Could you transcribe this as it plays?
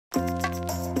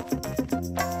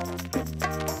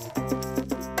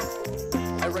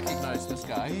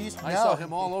guy. I No, saw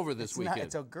him all over this it's weekend. Not,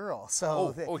 it's a girl.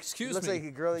 So excuse me. looks like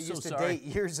a girl that So used to sorry. date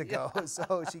years ago.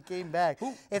 So she came back.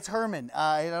 Who? It's Herman.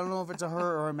 I don't know if it's a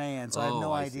her or a man, so I have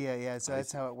no I see. idea. Yeah, so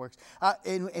that's how it works.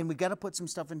 And we got to put some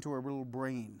stuff into her little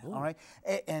brain. Ooh. All right,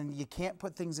 and you can't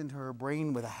put things into her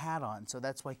brain with a hat on. So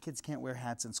that's why kids can't wear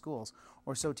hats in schools,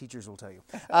 or so teachers will tell you.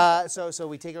 So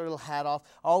we take her little hat off.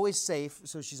 Always safe.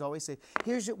 So she's always safe.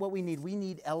 Here's what we need. We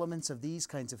need elements of these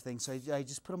kinds of things. So I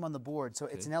just put them on the board. So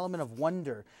it's an element of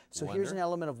wonder. So here's an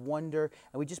element of wonder,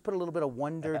 and we just put a little bit of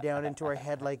wonder down into her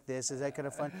head like this. Is that kind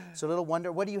of fun? So a little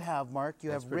wonder. What do you have, Mark?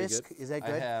 You have risk. Good. Is that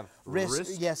good? I have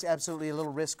risk. Yes, absolutely. A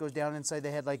little risk goes down inside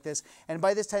the head like this. And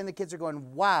by this time, the kids are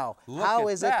going, "Wow, how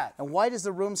is it? And why does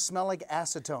the room smell like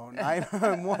acetone?"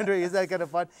 I'm wondering, is that kind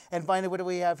of fun? And finally, what do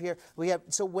we have here? We have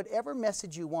so whatever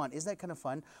message you want. Isn't that kind of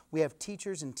fun? We have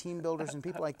teachers and team builders and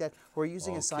people like that who are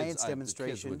using a science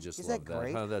demonstration. Is that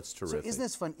great? Oh, that's terrific. So isn't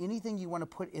this fun? Anything you want to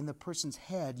put in the person's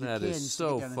head, you that can. Is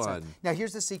so down fun. Inside. Now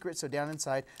here's the secret. So down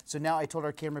inside. So now I told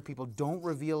our camera people, don't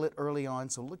reveal it early on.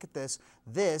 So look at this.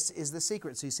 This is the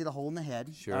secret. So you see the hole in the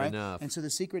head. Sure enough. And so the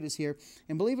secret is here.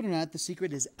 And believe it or not, the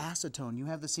secret is acetone. You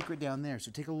have the secret down there.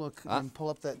 So take a look and pull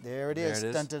up that. There it is.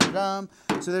 There it is. Dun, dun, dun,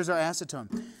 dun. So there's our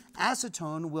acetone.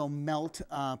 Acetone will melt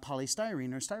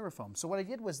polystyrene or styrofoam. So what I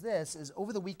did was this, is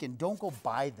over the weekend, don't go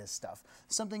buy this stuff.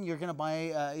 Something you're going to buy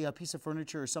a piece of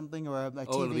furniture or something, or a TV.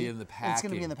 Oh, it'll be in the packaging. It's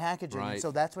going to be in the packaging. Right. And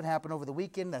so that's what happened over the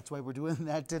weekend. That's why we're doing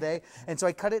that today. And so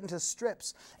I cut it into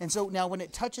strips. And so now when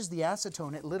it touches the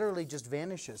acetone, it literally just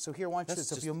vanishes. So here, watch this.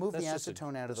 So if you move the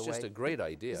acetone out of the way. It's just a great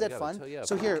idea. Is that fun?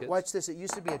 So here, watch this. It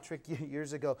used to be a trick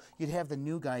years ago. You'd have the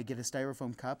new guy get a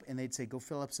styrofoam cup, and they'd say, go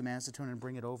fill up some acetone and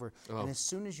bring it over. And as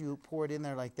soon as you pour it in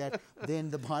there like that, then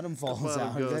the bottom falls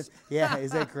out. Yeah,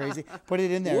 is that crazy? Put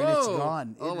it in there and it's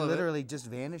gone. It literally just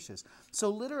vanishes. So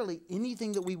literally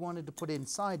anything that we wanted to put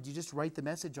inside, you just write the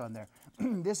message on there.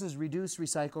 This is reduce,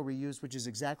 recycle, reuse, which is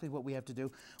exactly what we have to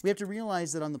do. We have to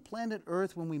realize that on the planet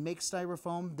Earth, when we make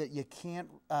styrofoam, that you can't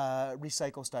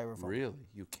recycle styrofoam. Really?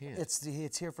 You can't?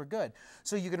 It's here for good.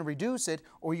 So you can reduce it,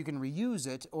 or you can reuse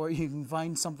it, or you can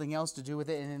find something else to do with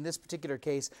it. And in this particular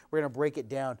case, we're going to break it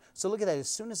down. So look at that. As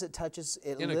soon as it touches,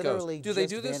 it literally Do they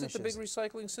just do this vanishes. at the big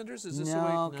recycling centers? Is this the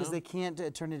way? No, because they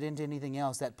can't turn it into anything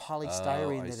else. That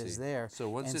polystyrene that is there. So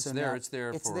once it's there, it's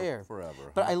there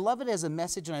forever. But I love it as a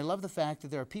message, and I love the fact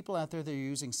that there are people out there that are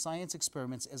using science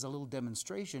experiments as a little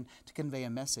demonstration to convey a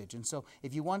message. And so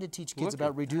if you want to teach kids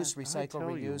about reduce, recycle,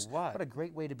 reuse, what a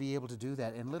great way to be able to do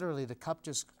that. And literally the cup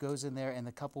just goes in there, and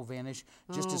the cup will vanish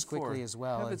just as quickly as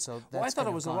well. And so that's I thought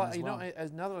it was a lot. You know,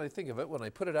 now that I think of it, when I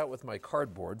put it out with my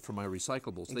cardboard for my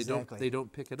recyclables, they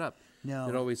don't pick it up. No.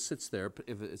 It always sits there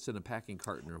if it's in a packing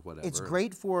carton or whatever. It's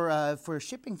great for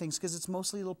shipping things because it's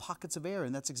mostly little pockets of air,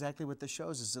 and that's exactly what this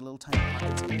shows, is the little tiny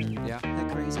pockets of air. Yeah. Isn't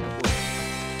that crazy?